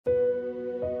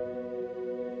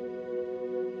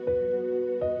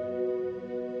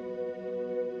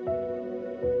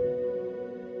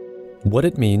What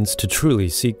It Means to Truly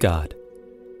Seek God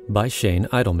by Shane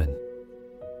Idleman.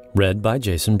 Read by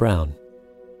Jason Brown.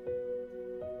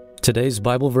 Today's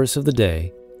Bible verse of the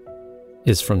day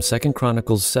is from 2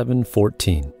 Chronicles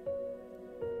 7:14.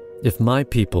 If my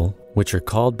people, which are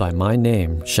called by my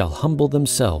name, shall humble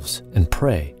themselves and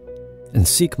pray, and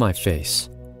seek my face,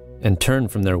 and turn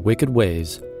from their wicked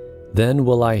ways, then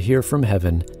will I hear from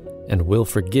heaven, and will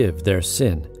forgive their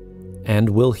sin, and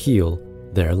will heal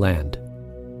their land.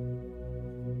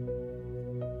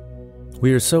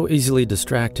 We are so easily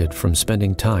distracted from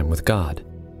spending time with God.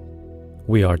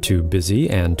 We are too busy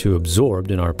and too absorbed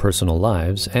in our personal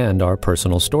lives and our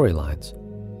personal storylines.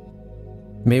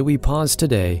 May we pause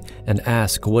today and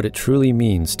ask what it truly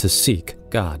means to seek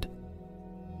God.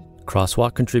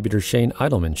 Crosswalk contributor Shane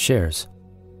Idleman shares,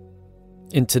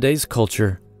 in today's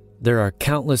culture, there are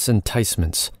countless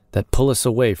enticements that pull us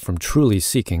away from truly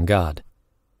seeking God.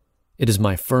 It is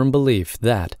my firm belief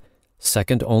that,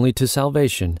 second only to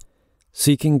salvation,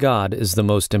 seeking God is the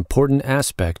most important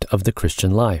aspect of the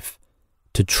Christian life,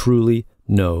 to truly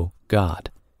know God.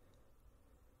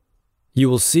 You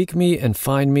will seek me and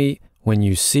find me when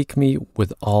you seek me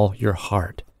with all your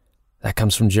heart. That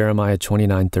comes from Jeremiah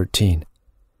 29:13.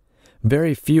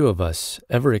 Very few of us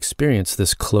ever experience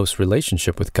this close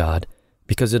relationship with God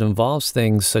because it involves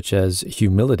things such as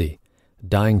humility,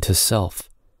 dying to self,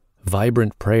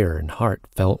 vibrant prayer, and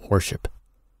heartfelt worship.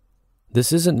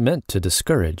 This isn't meant to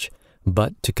discourage,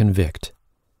 but to convict.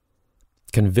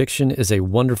 Conviction is a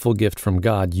wonderful gift from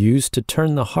God used to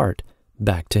turn the heart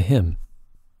back to Him.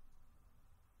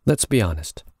 Let's be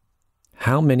honest.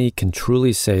 How many can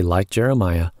truly say, like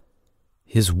Jeremiah,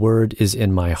 His word is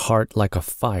in my heart like a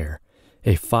fire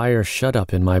shut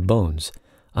up in my bones.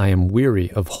 I am weary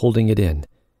of holding it in.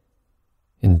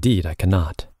 Indeed, I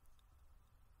cannot.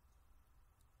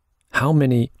 How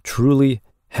many truly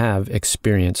have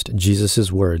experienced Jesus'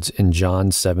 words in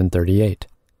John 7:38?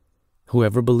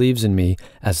 Whoever believes in me,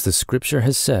 as the scripture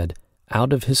has said,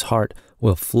 out of his heart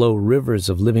will flow rivers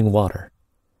of living water.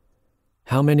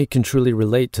 How many can truly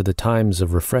relate to the times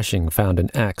of refreshing found in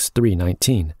Acts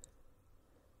 3:19?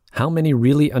 How many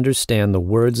really understand the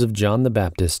words of John the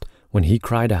Baptist when he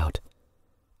cried out,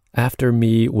 "After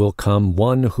me will come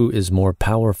one who is more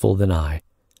powerful than I,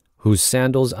 whose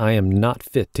sandals I am not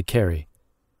fit to carry.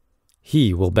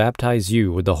 He will baptize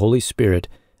you with the Holy Spirit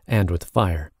and with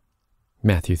fire."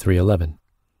 Matthew 3:11.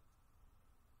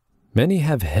 Many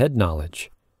have head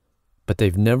knowledge, but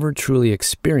they've never truly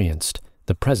experienced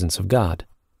the presence of God.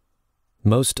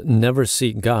 Most never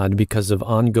seek God because of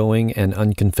ongoing and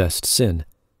unconfessed sin.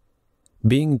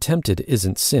 Being tempted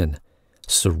isn't sin.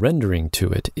 Surrendering to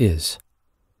it is.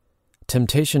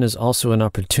 Temptation is also an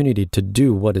opportunity to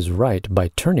do what is right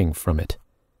by turning from it.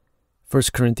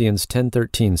 1 Corinthians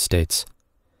 10:13 states,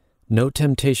 "No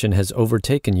temptation has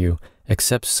overtaken you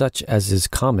except such as is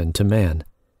common to man.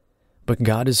 But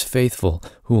God is faithful,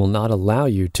 who will not allow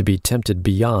you to be tempted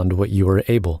beyond what you are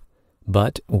able,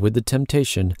 but with the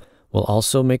temptation will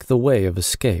also make the way of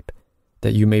escape,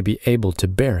 that you may be able to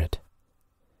bear it."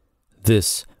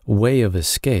 This way of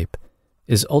escape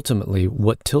is ultimately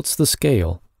what tilts the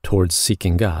scale towards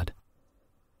seeking God.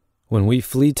 When we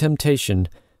flee temptation,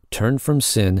 turn from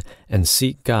sin, and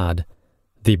seek God,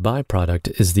 the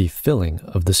byproduct is the filling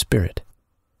of the Spirit.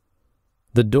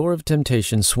 The door of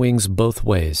temptation swings both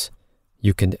ways.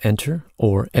 You can enter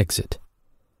or exit.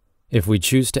 If we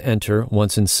choose to enter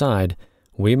once inside,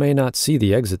 we may not see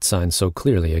the exit sign so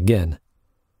clearly again.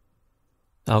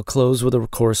 I'll close with a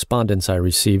correspondence I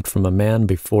received from a man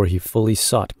before he fully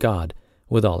sought God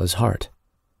with all his heart.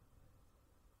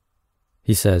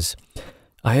 He says,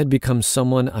 "I had become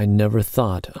someone I never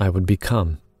thought I would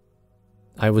become.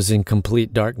 I was in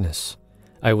complete darkness.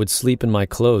 I would sleep in my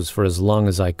clothes for as long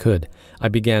as I could. I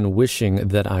began wishing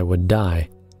that I would die.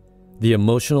 The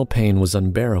emotional pain was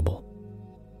unbearable."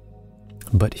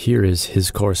 But here is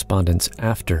his correspondence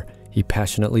after he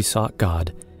passionately sought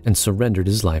God and surrendered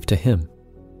his life to Him.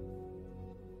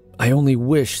 "I only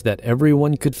wish that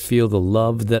everyone could feel the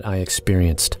love that I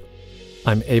experienced.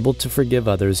 I'm able to forgive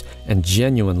others and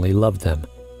genuinely love them.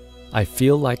 I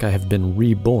feel like I have been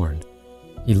reborn.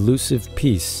 Elusive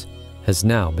peace has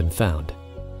now been found."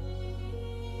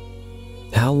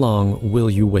 How long will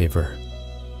you waver?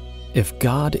 If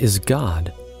God is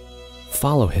God,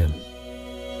 follow Him.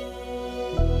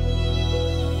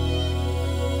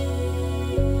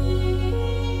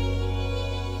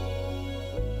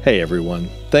 Hey everyone,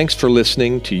 thanks for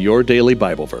listening to Your Daily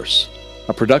Bible Verse,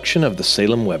 a production of the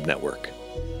Salem Web Network.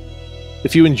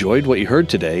 If you enjoyed what you heard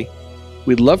today,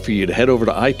 we'd love for you to head over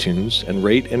to iTunes and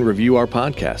rate and review our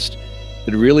podcast.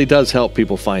 It really does help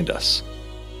people find us.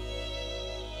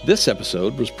 This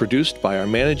episode was produced by our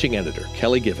managing editor,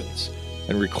 Kelly Givens,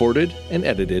 and recorded and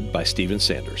edited by Stephen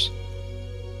Sanders.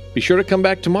 Be sure to come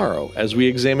back tomorrow as we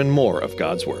examine more of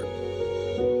God's Word.